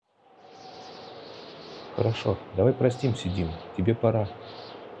Хорошо, давай простимся, Дима, тебе пора.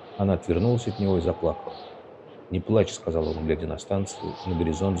 Она отвернулась от него и заплакала. «Не плачь», — сказал он, глядя на станцию, на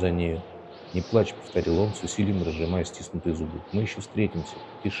горизонт за нею. «Не плачь», — повторил он, с усилием разжимая стиснутые зубы. «Мы еще встретимся.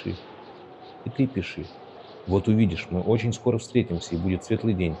 Пиши. И ты пиши. Вот увидишь, мы очень скоро встретимся, и будет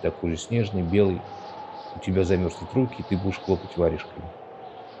светлый день, такой же снежный, белый. У тебя замерзнут руки, и ты будешь хлопать варежками.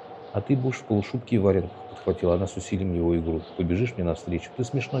 А ты будешь в полушубке и валенках», — подхватила она с усилием его игру. «Побежишь мне навстречу? Ты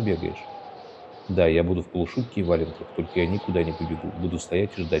смешно бегаешь». «Да, я буду в полушубке и валенках, только я никуда не побегу. Буду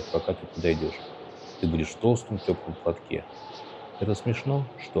стоять и ждать, пока ты подойдешь. Ты будешь в толстом теплом платке». «Это смешно?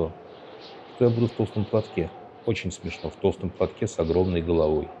 Что?» «Что я буду в толстом платке?» «Очень смешно, в толстом платке с огромной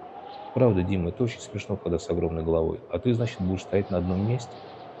головой». «Правда, Дима, это очень смешно, когда с огромной головой. А ты, значит, будешь стоять на одном месте?»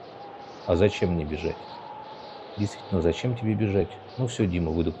 «А зачем мне бежать?» «Действительно, зачем тебе бежать?» «Ну все,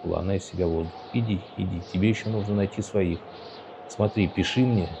 Дима», — выдохнула она из себя воздух. «Иди, иди, тебе еще нужно найти своих. Смотри, пиши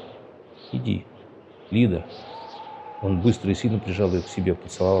мне. Иди. Лида». Он быстро и сильно прижал ее к себе,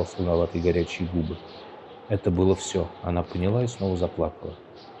 поцеловал солоноватые горячие губы. Это было все. Она поняла и снова заплакала.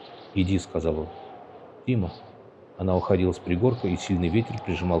 «Иди», — сказал он. «Дима». Она уходила с пригорка, и сильный ветер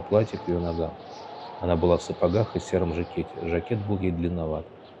прижимал платье к ее ногам. Она была в сапогах и сером жакете. Жакет был ей длинноват.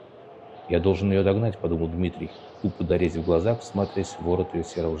 «Я должен ее догнать», — подумал Дмитрий, тупо дорезив глаза, всматриваясь в ворот ее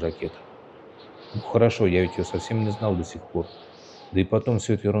серого жакета. «Ну хорошо, я ведь ее совсем не знал до сих пор. Да и потом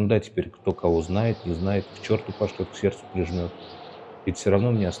все это ерунда теперь, кто кого знает, не знает, к черту пошлет, к сердцу прижмет. Ведь все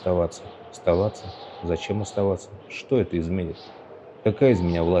равно мне оставаться. Оставаться? Зачем оставаться? Что это изменит? Какая из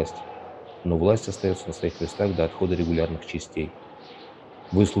меня власть?» Но власть остается на своих местах до отхода регулярных частей.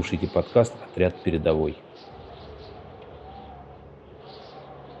 Вы слушаете подкаст «Отряд Передовой».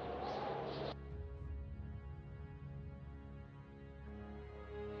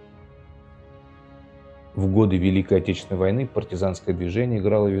 В годы Великой Отечественной войны партизанское движение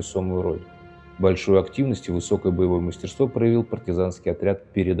играло весомую роль. Большую активность и высокое боевое мастерство проявил партизанский отряд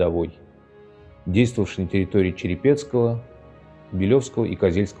 «Передовой», действовавший на территории Черепецкого, Белевского и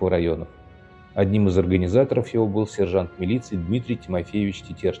Козельского районов. Одним из организаторов его был сержант милиции Дмитрий Тимофеевич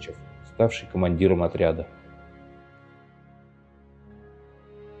Тетерчев, ставший командиром отряда.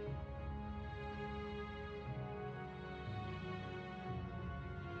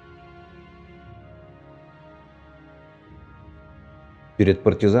 Перед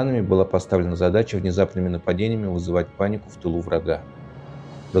партизанами была поставлена задача внезапными нападениями вызывать панику в тылу врага,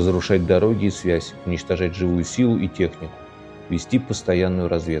 разрушать дороги и связь, уничтожать живую силу и технику, вести постоянную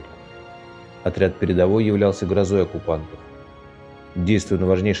разведку. Отряд «Передовой» являлся грозой оккупантов. Действуя на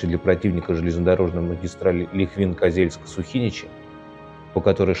важнейшей для противника железнодорожной магистрали Лихвин, Козельск, Сухиничи, по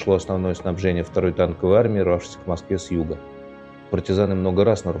которой шло основное снабжение второй танковой армии, рвавшейся к Москве с юга, партизаны много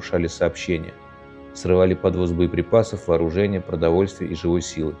раз нарушали сообщение, срывали подвоз боеприпасов, вооружения, продовольствия и живой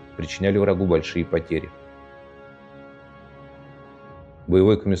силы, причиняли врагу большие потери.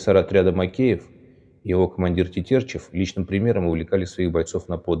 Боевой комиссар отряда Макеев и его командир Тетерчев личным примером увлекали своих бойцов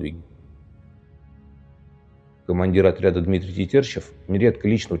на подвиги. Командир отряда Дмитрий Тетерчев нередко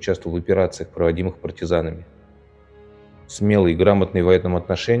лично участвовал в операциях, проводимых партизанами. Смелый и грамотный в военном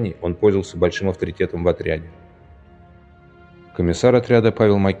отношении, он пользовался большим авторитетом в отряде. Комиссар отряда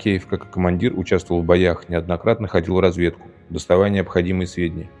Павел Макеев, как и командир, участвовал в боях, неоднократно ходил в разведку, доставая необходимые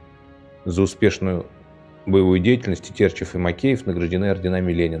сведения. За успешную боевую деятельность Тетерчев и Макеев награждены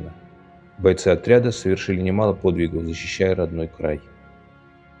орденами Ленина. Бойцы отряда совершили немало подвигов, защищая родной край.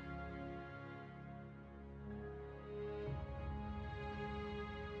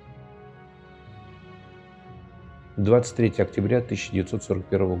 23 октября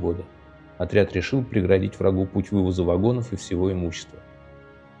 1941 года. Отряд решил преградить врагу путь вывоза вагонов и всего имущества.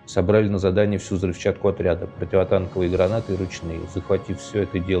 Собрали на задание всю взрывчатку отряда, противотанковые гранаты и ручные. Захватив все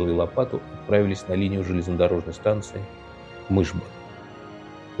это дело и лопату, отправились на линию железнодорожной станции Мышба.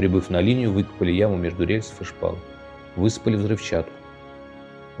 Прибыв на линию, выкопали яму между рельсов и шпал. Высыпали взрывчатку.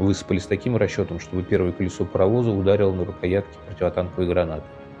 Высыпали с таким расчетом, чтобы первое колесо паровоза ударило на рукоятки противотанковой гранаты.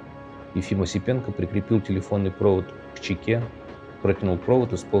 Ефим Осипенко прикрепил телефонный провод к чеке, протянул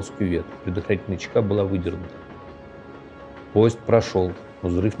провод и сполз в кювет. Предохранительная чека была выдернута. Поезд прошел, но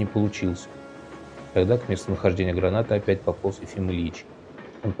взрыв не получился. Тогда к местонахождению гранаты опять пополз Ефим Ильич.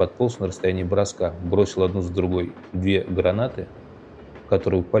 Он подполз на расстоянии броска, бросил одну за другой две гранаты,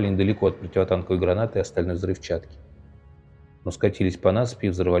 которые упали недалеко от противотанковой гранаты и остальной взрывчатки, но скатились по насыпи и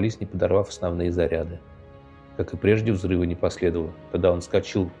взорвались, не подорвав основные заряды. Как и прежде, взрыва не последовало. Тогда он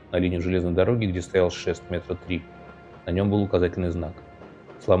вскочил на линию железной дороги, где стоял шест метра 3. На нем был указательный знак.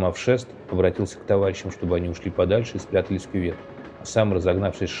 Сломав шест, обратился к товарищам, чтобы они ушли подальше и спрятались в кювет. А сам,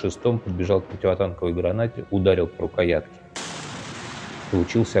 разогнавшись шестом, подбежал к противотанковой гранате, ударил по рукоятке.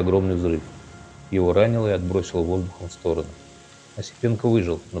 Получился огромный взрыв. Его ранило и отбросило воздухом в сторону. Осипенко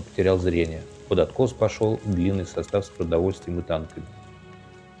выжил, но потерял зрение. Под откос пошел длинный состав с продовольствием и танками.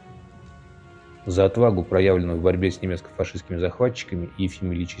 За отвагу, проявленную в борьбе с немецко-фашистскими захватчиками,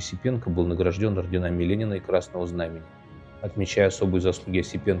 Ефим Ильич Осипенко был награжден орденами Ленина и Красного Знамени. Отмечая особые заслуги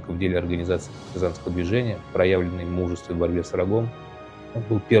Осипенко в деле организации партизанского движения, проявленные мужество в борьбе с врагом, он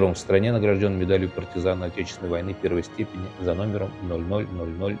был первым в стране награжден медалью партизана Отечественной войны первой степени за номером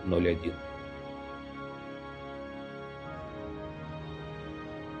 000001.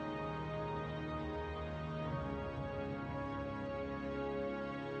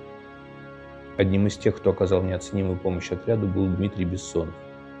 Одним из тех, кто оказал неоценимую помощь отряду, был Дмитрий Бессонов,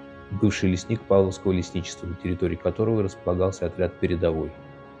 бывший лесник Павловского лесничества, на территории которого располагался отряд «Передовой».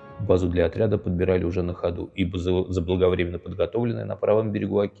 Базу для отряда подбирали уже на ходу, ибо заблаговременно подготовленная на правом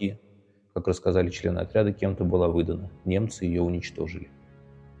берегу Оки, как рассказали члены отряда, кем-то была выдана. Немцы ее уничтожили.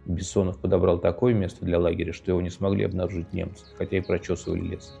 Бессонов подобрал такое место для лагеря, что его не смогли обнаружить немцы, хотя и прочесывали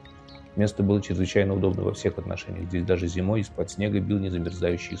лес. Место было чрезвычайно удобно во всех отношениях, здесь даже зимой из-под снега бил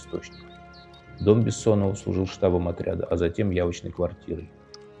незамерзающий источник. Дом Бессонова служил штабом отряда, а затем явочной квартирой.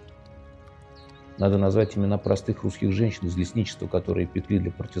 Надо назвать имена простых русских женщин из лесничества, которые пекли для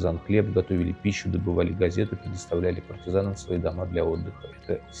партизан хлеб, готовили пищу, добывали газеты, предоставляли партизанам свои дома для отдыха.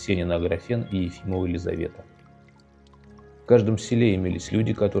 Это Сенина Аграфен и Ефимова Елизавета. В каждом селе имелись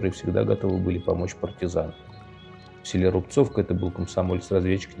люди, которые всегда готовы были помочь партизанам. В селе Рубцовка это был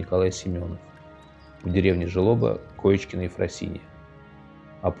комсомолец-разведчик Николай Семенов. В деревне Желоба – Коечкина Ефросинья.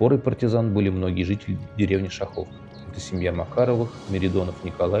 Опорой партизан были многие жители деревни Шаховка. Это семья Макаровых, Меридонов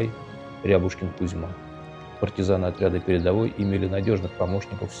Николай, Рябушкин Кузьма. Партизаны отряда «Передовой» имели надежных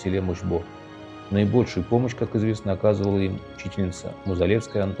помощников в селе Мышбор. Наибольшую помощь, как известно, оказывала им учительница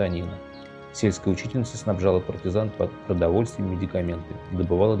Музалевская Антонина. Сельская учительница снабжала партизан продовольствием и медикаментами,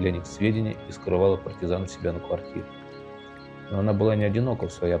 добывала для них сведения и скрывала партизан у себя на квартире. Но она была не одинока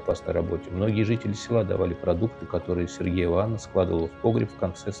в своей опасной работе. Многие жители села давали продукты, которые Сергеева Анна складывала в погреб в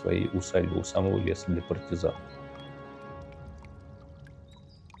конце своей усадьбы у самого леса для партизан.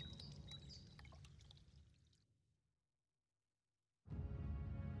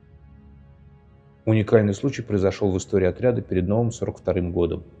 Уникальный случай произошел в истории отряда перед новым 42-м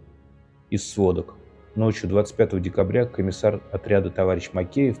годом. Из сводок. Ночью 25 декабря комиссар отряда товарищ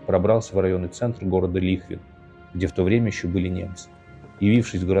Макеев пробрался в районный центр города Лихвин, где в то время еще были немцы.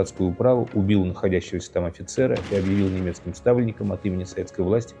 Явившись в городскую управу, убил находящегося там офицера и объявил немецким ставленникам от имени советской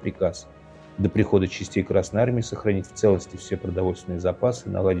власти приказ до прихода частей Красной Армии сохранить в целости все продовольственные запасы,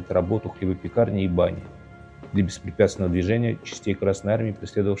 наладить работу хлебопекарни и бани для беспрепятственного движения частей Красной Армии,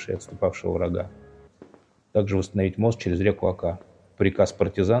 преследовавшей отступавшего врага. Также восстановить мост через реку Ока. Приказ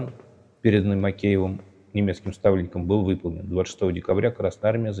партизан, переданный Макеевым немецким ставленникам, был выполнен. 26 декабря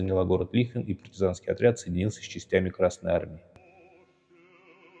Красная Армия заняла город Лихвин, и партизанский отряд соединился с частями Красной Армии.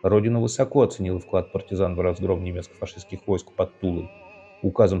 Родина высоко оценила вклад партизан в разгром немецко-фашистских войск под Тулой.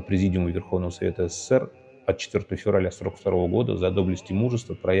 Указом Президиума Верховного Совета СССР от 4 февраля 1942 года за доблесть и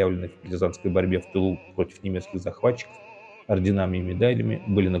мужество, проявленные в партизанской борьбе в тылу против немецких захватчиков, орденами и медалями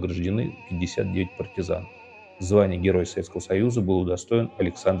были награждены 59 партизан. Звание Героя Советского Союза был удостоен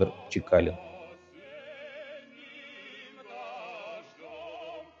Александр Чекалин.